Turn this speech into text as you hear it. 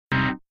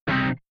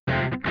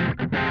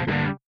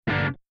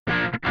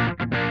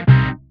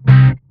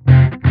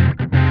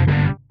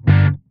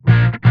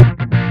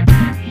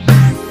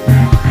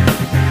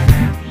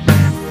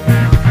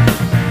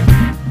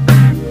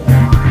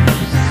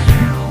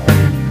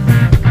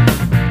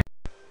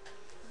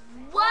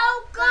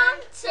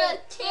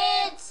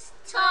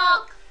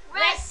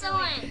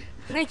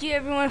you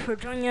everyone for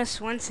joining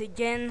us once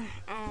again.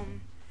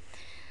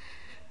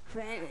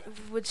 For,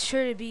 what's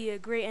sure to be a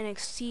great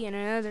NXT and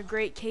another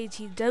great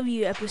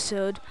KTW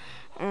episode.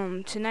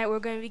 Tonight we're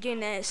going to be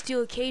getting a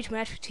steel cage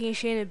match between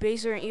Shayna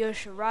Baszler and Io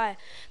Shirai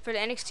for the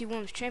NXT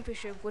Women's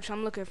Championship, which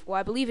I'm looking for.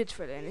 I believe it's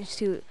for the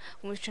NXT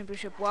Women's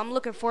Championship. Well, I'm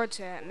looking forward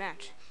to that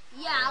match.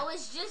 Yeah, I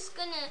was just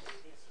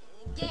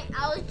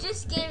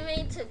getting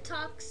ready to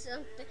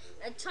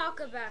talk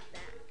about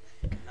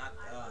that.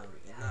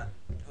 Not.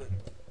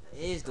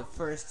 It is the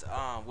first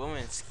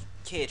women's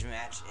cage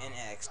match in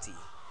NXT,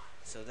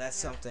 so that's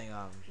something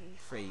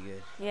pretty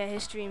good. Yeah,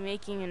 history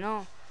making and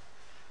all.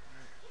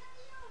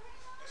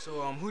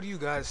 So, who do you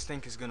guys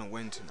think is gonna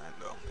win tonight,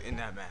 though, in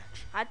that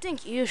match? I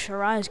think Io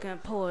Shirai is going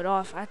to pull it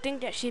off. I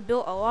think that she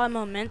built a lot of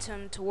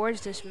momentum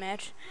towards this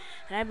match,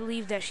 and I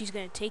believe that she's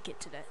going to take it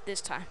to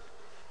this time.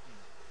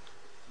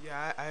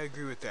 Yeah, I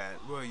agree with that.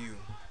 What about you,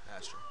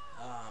 Astro?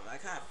 I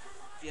kind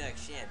of feel like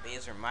Shayna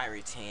Baszler might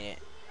retain it.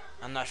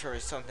 I'm not sure if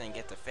it's something to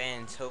get the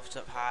fans' hopes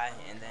up high,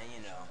 and then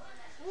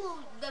Well,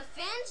 the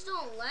fans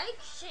don't like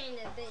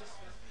Shayna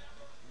Baszler.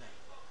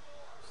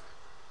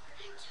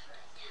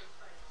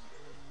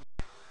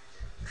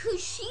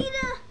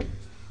 Kushida,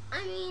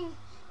 I mean,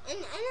 in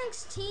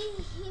NXT,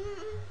 he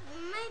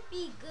might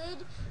be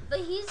good, but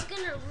he's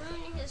gonna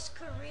ruin his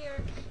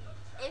career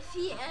if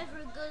he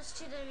ever goes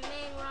to the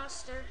main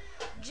roster.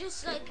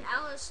 Just like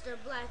Aleister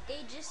Black,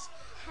 they just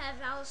have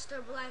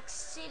Aleister Black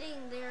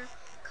sitting there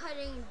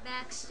cutting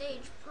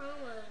backstage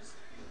promos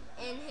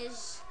in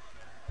his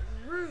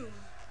room.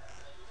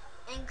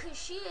 And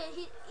Kushida,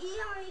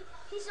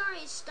 he's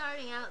already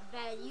starting out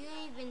bad. You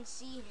don't even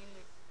see him.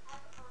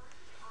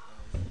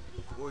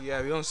 Well,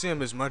 yeah, we don't see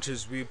him as much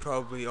as we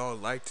probably all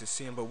like to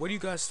see him. But what do you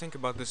guys think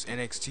about this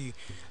NXT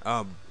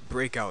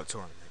breakout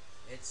tournament?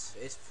 it's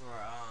for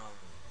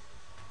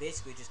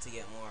basically just to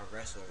get more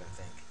wrestlers, I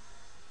think.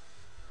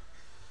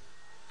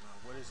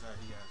 What is that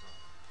he has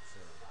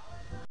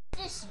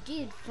on? This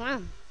dude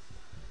from?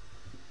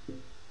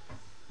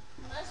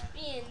 Must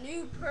be a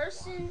new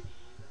person.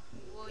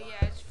 Well,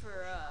 yeah, it's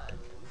for,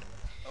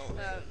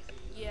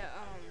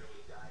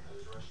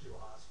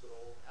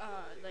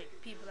 like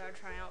people that are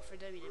trying out for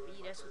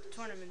WWE. That's what the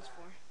tournament's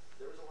for.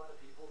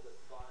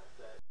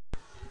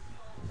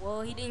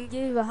 Well, he didn't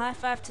give a high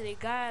five to the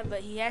guy,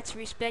 but he had to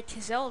respect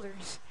his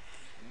elders.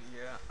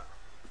 Yeah.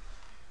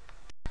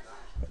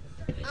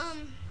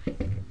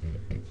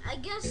 I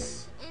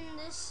guess in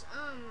this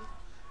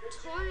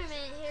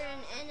tournament here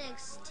in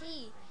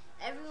NXT,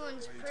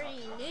 everyone's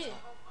pretty new.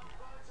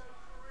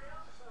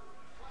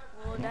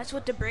 Well, that's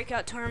what the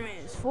breakout tournament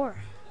is for.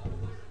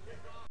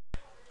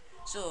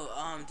 So,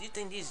 do you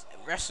think these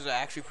wrestlers are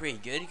actually pretty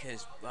good?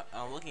 Because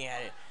looking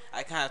at it,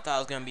 I kind of thought it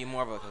was gonna be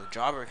more of like a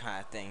jobber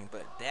kind of thing,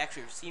 but they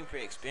actually seem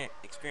pretty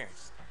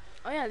experienced.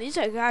 Oh yeah, these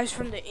are guys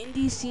from the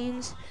indie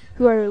scenes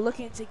who are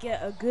looking to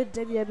get a good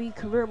WWE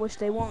career, which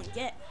they won't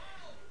get.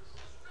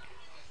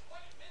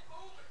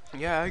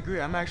 Yeah, I agree.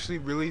 I'm actually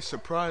really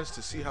surprised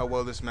to see how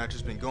well this match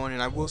has been going,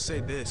 and I will say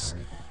this: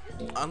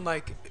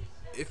 unlike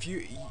if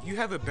you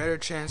have a better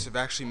chance of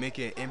actually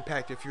making an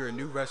impact if you're a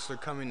new wrestler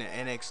coming to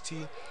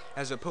NXT,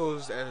 as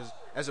opposed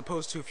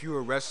to if you're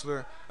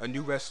a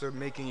new wrestler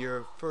making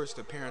your first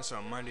appearance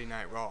on Monday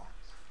Night Raw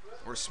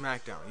or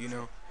SmackDown. You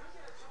know,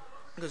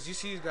 because you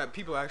see, you've got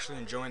people actually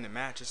enjoying the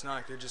match. It's not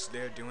like they're just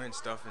there doing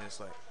stuff, and it's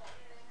like,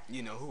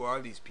 who are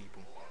these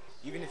people?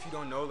 Even if you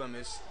don't know them,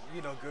 it's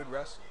good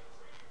wrestling.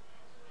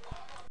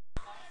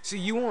 See,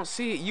 you won't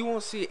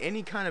see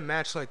any kind of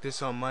match like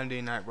this on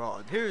Monday Night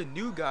Raw. They're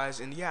new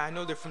guys, and yeah, I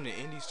know they're from the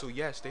indies, so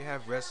yes, they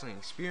have wrestling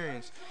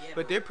experience,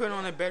 but they're putting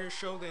on a better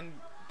show than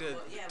the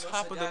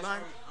top of the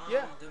line.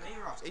 Yeah, The main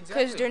roster.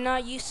 exactly. Because they're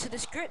not used to the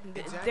script.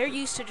 Exactly. They're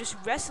used to just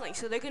wrestling,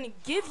 so they're going to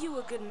give you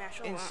a good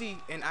match.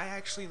 And I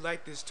actually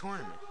like this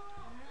tournament.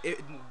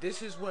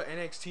 This is what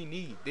NXT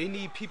need. They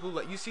need people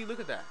like you see. Look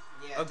at that.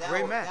 Yeah,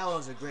 Great match. That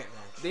was a great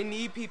match. They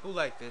need people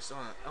like this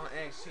on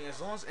NXT. As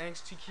long as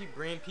NXT keep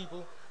bringing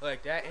people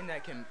like that and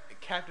that can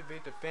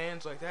captivate the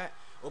fans like that,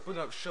 open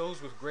up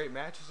shows with great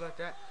matches like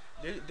that,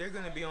 they're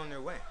gonna be on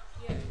their way.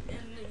 Yeah, and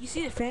you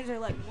see the fans are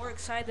like more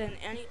excited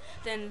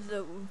than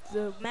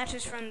the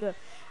matches from the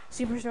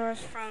superstars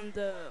from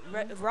the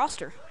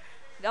roster.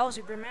 That was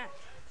a great match.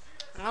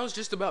 And that was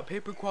just about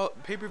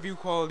pay-per-view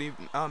quality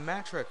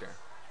match right there.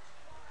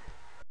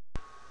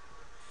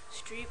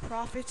 Street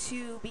Profits,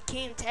 who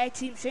became tag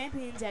team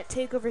champions at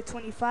TakeOver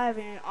 25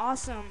 in an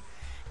awesome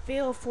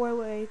fatal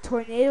four-way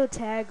tornado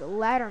tag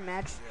ladder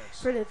match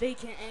for the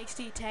vacant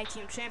NXT Tag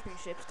Team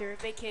Championships. They were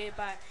vacated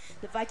by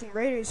the Viking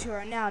Raiders, who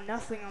are now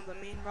nothing on the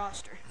main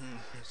roster.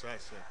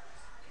 Precisely.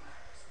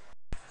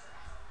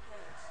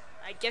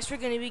 I guess we're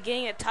going to be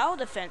getting a title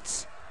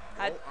defense.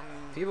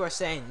 People are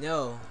saying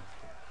no.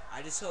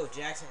 I just hope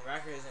Jackson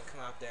Ryker doesn't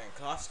come out there and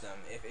cost them.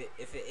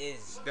 If it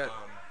is,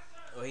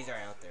 well, he's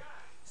already out there.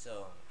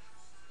 So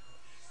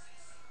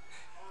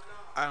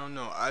I don't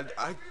know.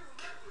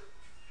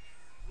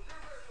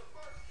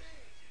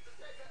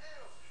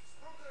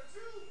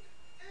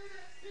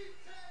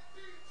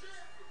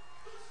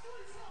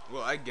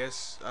 I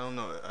guess I don't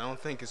know. I don't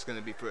think it's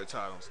gonna be for the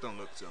titles. Don't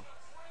look so.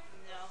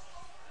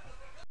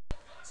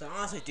 So I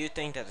honestly do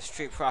think that the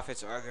Street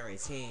Profits are going to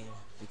retain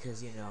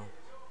because, they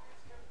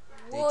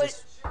Well,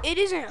 just... it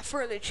isn't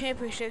for the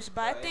championships,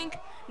 but I think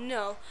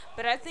no.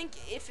 But I think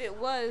if it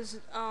was,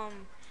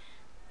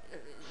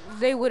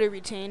 they would have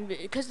retained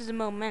because of the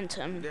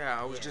momentum.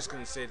 Yeah, I was just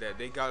gonna say that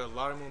they got a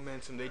lot of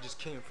momentum. They just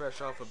came fresh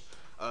off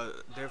of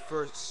their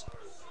first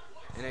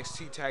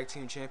NXT Tag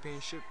Team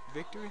Championship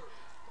victory,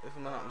 if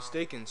I'm not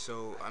mistaken.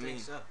 So I mean,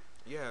 so.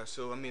 yeah.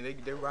 So I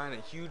mean, they're riding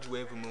a huge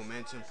wave of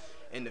momentum,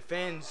 and the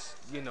fans,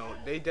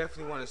 they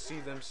definitely want to see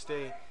them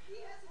stay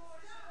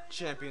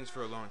champions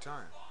for a long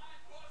time.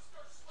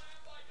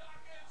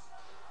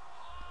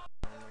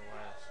 I don't know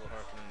why it's so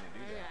hard for them to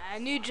do that. Yeah, I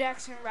knew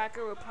Jackson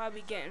Ryker would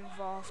probably get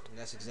involved. And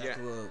that's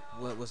exactly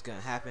what was going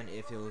to happen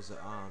if it was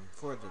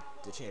for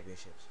the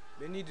championships.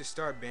 They need to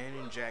start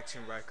banning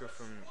Jackson Ryker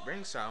from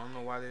ringside. I don't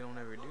know why they don't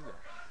ever do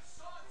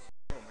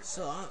that.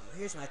 So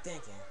here's my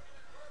thinking.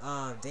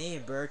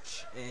 Damian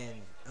Burch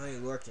and Oney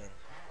Lorcan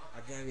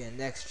are going to be the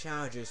next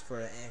challengers for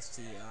the NXT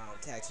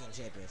Tag Team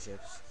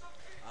Championships.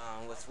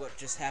 With what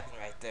just happened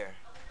right there,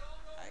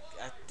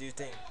 I do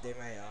think they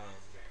might,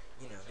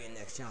 be the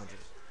next challengers.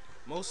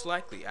 Most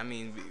likely. I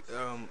mean,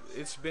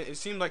 it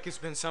seemed like it's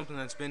been something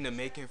that's been in the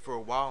making for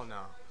a while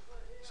now.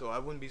 So I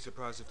wouldn't be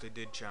surprised if they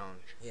did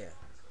challenge. Yeah.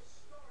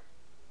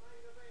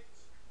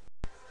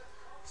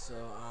 So,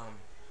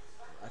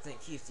 I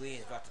think Keith Lee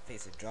is about to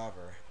face a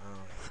jobber.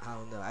 I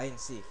don't know. I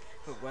didn't see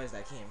who it was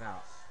that came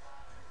out.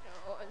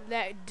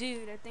 That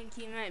dude, I think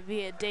he might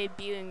be a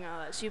debuting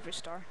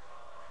superstar.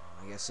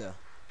 I guess so.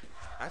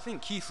 I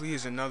think Keith Lee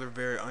is another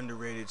very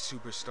underrated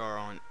superstar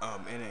on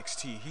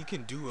NXT. He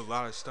can do a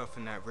lot of stuff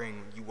in that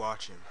ring when you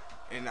watch him.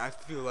 And I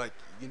feel like,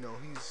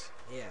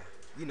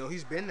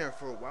 he's been there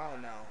for a while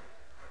now.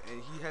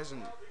 And he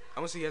hasn't, I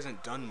won't say he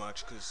hasn't done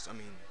much because, I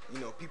mean,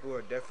 people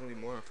are definitely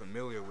more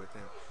familiar with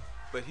him.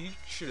 But he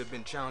should have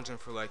been challenging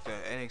for, like, the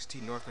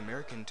NXT North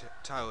American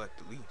title at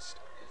the least.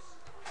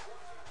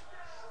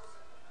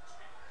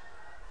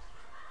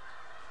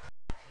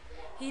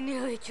 He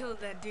nearly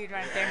killed that dude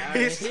right there. I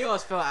mean, he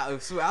almost flew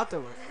out the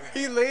ring.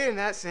 He lay in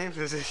that same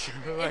position.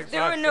 For like If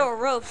there were 5 no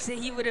seconds. ropes,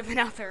 he would have been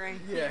out the ring.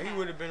 Yeah, he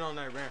would have been on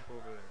that ramp over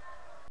there.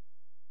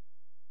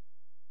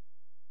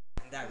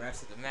 That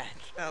wraps up the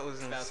match. That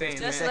was About insane,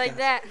 15 Just man. like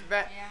that.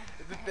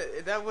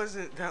 That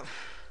wasn't that.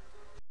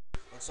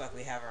 Looks like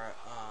we have our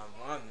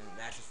one of the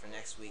matches for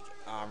next week.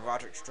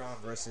 Roderick Strong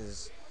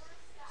versus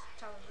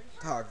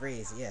Tyler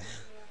Breeze. Yeah.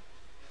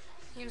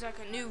 Seems like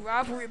a new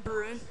rivalry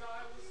brewing.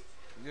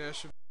 Yeah, it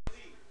should.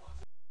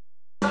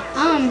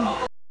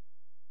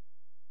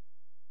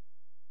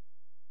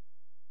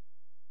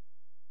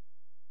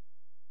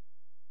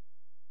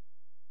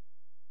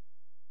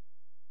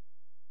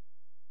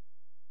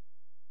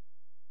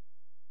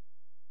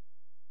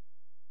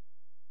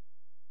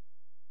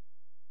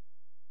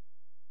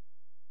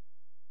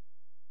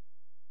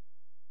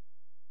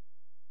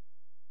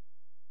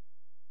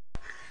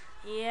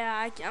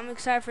 Yeah, I'm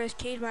excited for this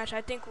cage match.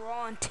 I think we're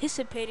all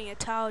anticipating a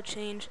title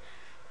change.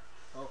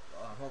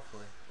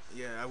 Hopefully.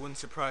 Yeah, it wouldn't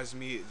surprise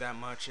me that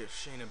much if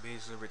Shayna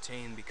Baszler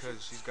retained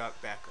because she's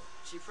got backup.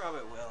 She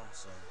probably will.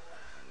 So.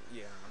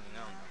 Yeah, I don't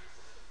know.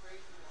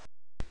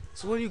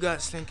 So what do you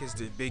guys think is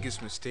the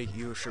biggest mistake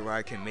Io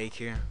Shirai can make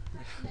here?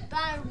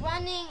 By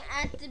running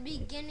at the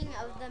beginning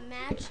of the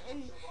match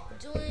and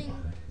doing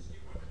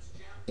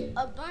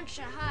a bunch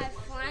of high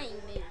flying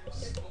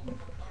moves.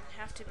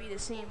 Have to be the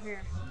same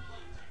here.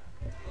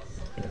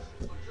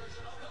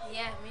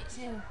 Yeah, me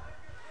too.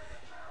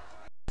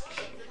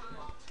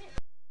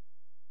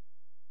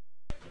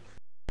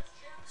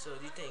 So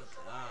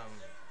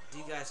do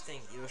you guys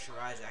think Io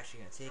Shirai is actually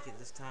gonna take it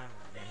this time?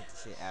 I'm gonna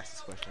hit the ask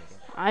this question again.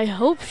 I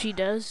hope she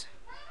does.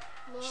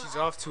 Well, She's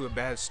off to a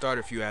bad start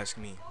if you ask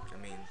me. I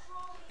mean,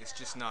 it's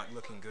just not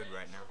looking good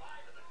right now.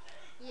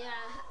 yeah,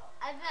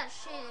 I bet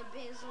Shayna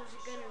Baszler's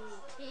gonna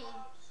retain.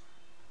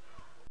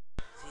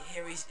 See,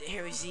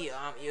 here we see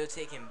Io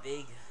taking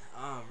big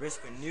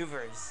risk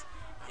maneuvers,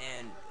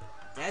 and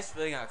that's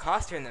really gonna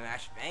cost her in the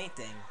match if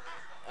anything.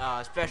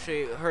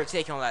 Especially her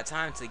taking all that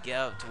time to get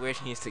up to where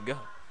she needs to go.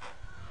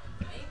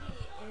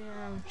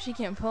 She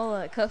can pull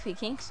a Kofi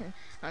Kingston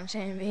on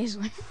Shayna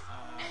Baszler.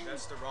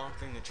 That's the wrong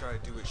thing to try to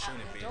do with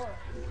Shayna Baszler.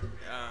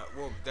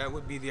 Well, that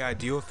would be the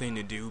ideal thing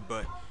to do,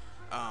 but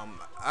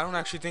I don't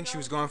actually think she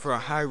was going for a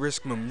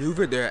high-risk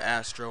maneuver there,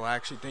 Astro. I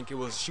actually think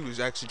she was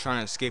actually trying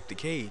to escape the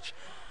cage.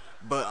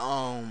 But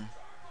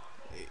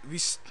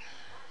it's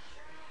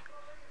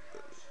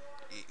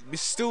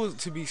still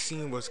to be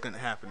seen what's gonna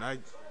happen. I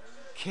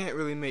can't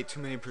really make too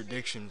many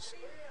predictions.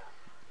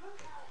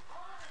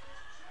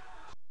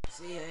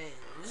 See,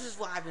 this is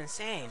what I've been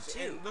saying too.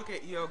 And look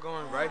at Io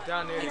going right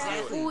down there to do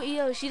Exactly. it. Ooh,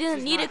 Io, she didn't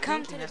She's need to not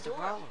come thinking, to the that's the door.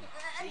 problem.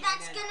 See, And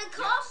that's and gonna then-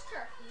 cost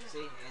her. See,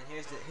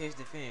 and here's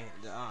the thing,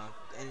 the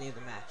ending of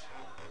the match.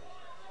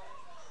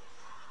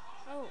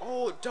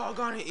 Oh,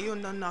 doggone it, Io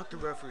knocked the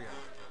referee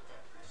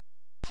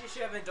out. She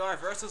should have been doing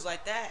reversals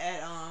like that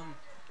at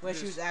when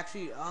she was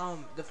actually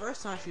the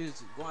first time she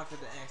was going for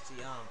the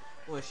NXT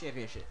won a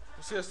championship.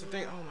 See, that's the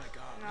thing. Oh my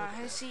God. Nah, look at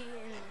has that. he?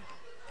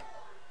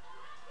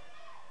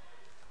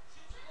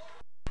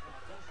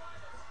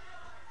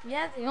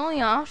 Yeah, the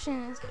only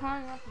option is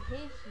calling off the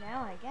cage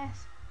now, I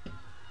guess.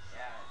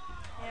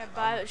 Yeah,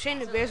 but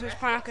Shayna Baszler's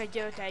probably not gonna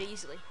do it that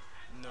easily.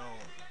 No.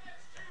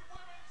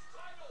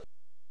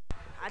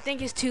 I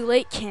think it's too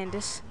late,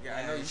 Candace. Yeah,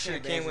 I know you should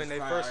have came when they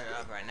first.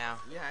 Right now.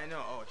 Yeah, I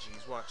know. Oh,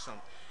 jeez, watch some.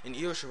 And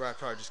Io Shirai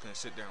probably just gonna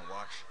sit there and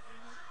watch.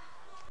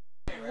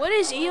 What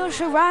is Io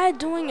Shirai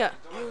doing? Io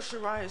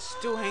Shirai is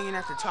still hanging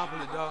at the top of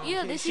the dog.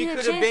 Io, this She is a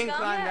could have been chance.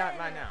 climbed out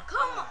by now.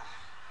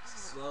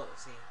 Slow,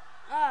 see.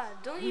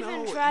 Don't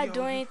even No, try Io,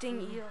 doing you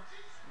anything, fool.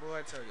 Io. Boy,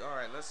 I tell you. All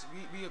right,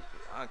 we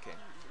okay.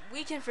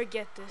 We can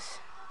forget this.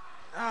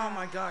 Oh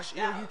my gosh,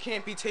 Io, you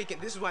can't be taking.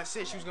 This is why I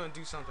said she was gonna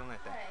do something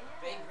like that.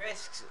 Big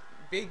risks.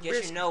 Big Get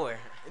risk. you nowhere.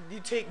 You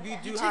do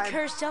Took high,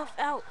 herself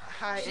out.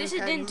 high This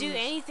impact didn't do moves.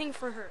 anything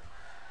for her.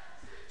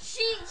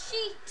 She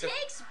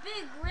takes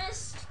big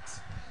risks.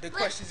 The but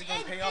question is, it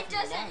gonna pay off it in the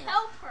doesn't long run?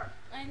 help her.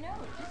 I know.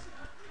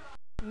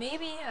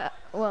 Maybe,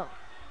 well,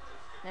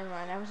 never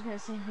mind. I was going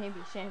to say maybe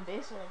Shayna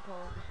Baszler will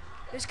pull.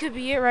 This could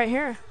be it right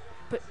here.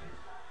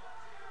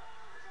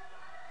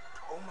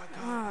 Oh my God.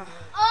 Ah.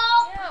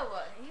 Oh! Yeah,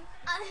 what?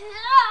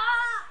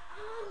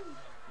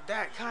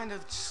 That kind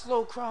of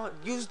slow crawl.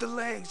 Use the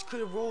legs.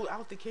 Could have rolled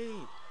out the cage.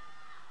 Come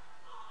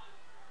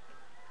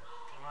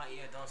on,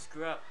 Io, don't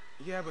screw up.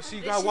 Yeah, but see,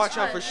 you This gotta is watch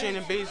out for fun.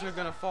 Shayna Baszler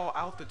gonna fall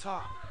out the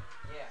top.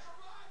 Yeah.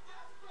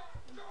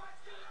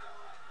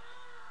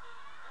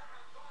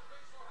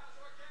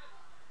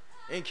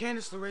 And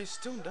Candice LeRae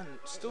still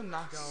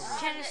knocked out over.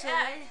 Candace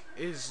LeRae.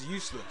 Is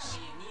useless.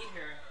 You need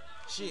her.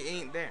 She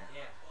ain't there.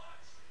 Yeah.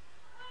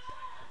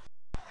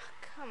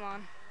 Come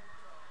on.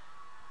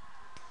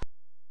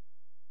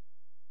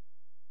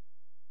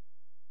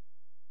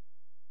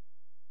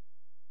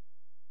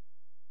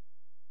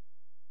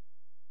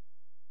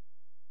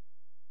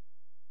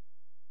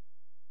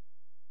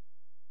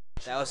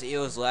 That was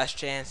Io's last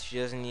chance. She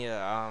doesn't need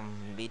to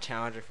be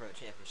challenger for the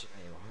championship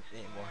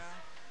anymore.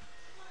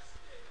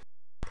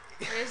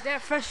 Is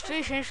that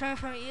frustration showing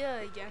from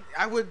Io again?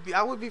 I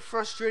would be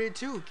frustrated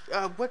too.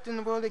 What in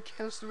the world did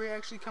Candice LeRae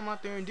actually come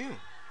out there and do?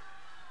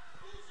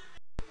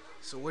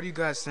 So what do you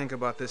guys think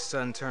about this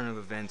sudden turn of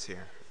events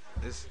here?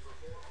 This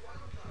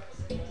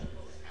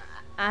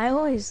I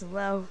always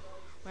love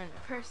when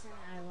a person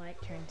I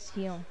like turns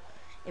heel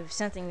if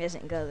something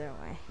doesn't go their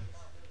way.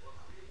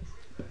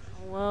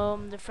 Well,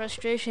 the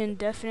frustration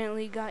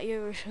definitely got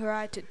Io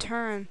Shirai to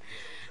turn.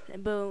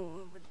 But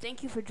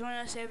thank you for joining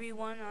us,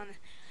 everyone,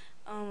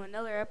 on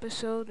another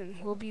episode, and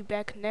we'll be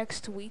back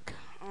next week.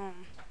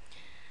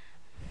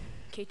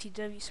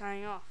 KTW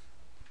signing off.